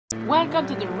Welcome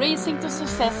to the Racing to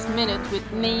Success Minute with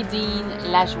Nadine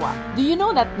Lajoie. Do you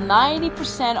know that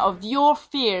 90% of your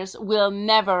fears will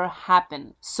never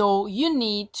happen? So you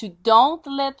need to don't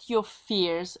let your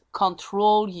fears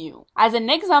control you. As an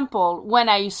example, when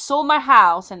I sold my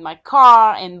house and my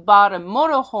car and bought a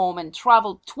motorhome and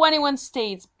traveled 21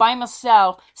 states by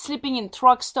myself, sleeping in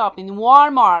truck stop in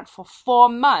Walmart for 4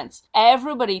 months,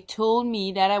 everybody told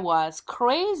me that I was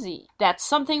crazy, that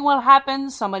something will happen,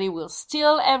 somebody will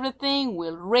steal everything,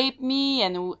 will rape me,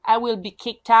 and I will be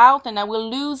kicked out and I will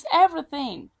lose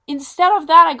everything. Instead of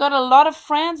that, I got a lot of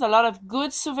friends, a lot of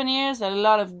good souvenirs, a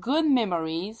lot of good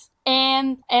memories.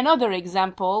 And another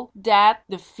example that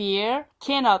the fear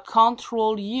cannot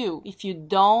control you if you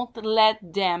don't let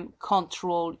them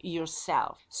control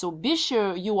yourself. So be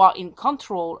sure you are in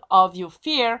control of your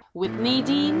fear with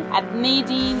Nadine at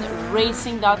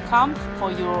NadineRacing.com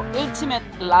for your ultimate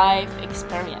life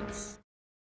experience.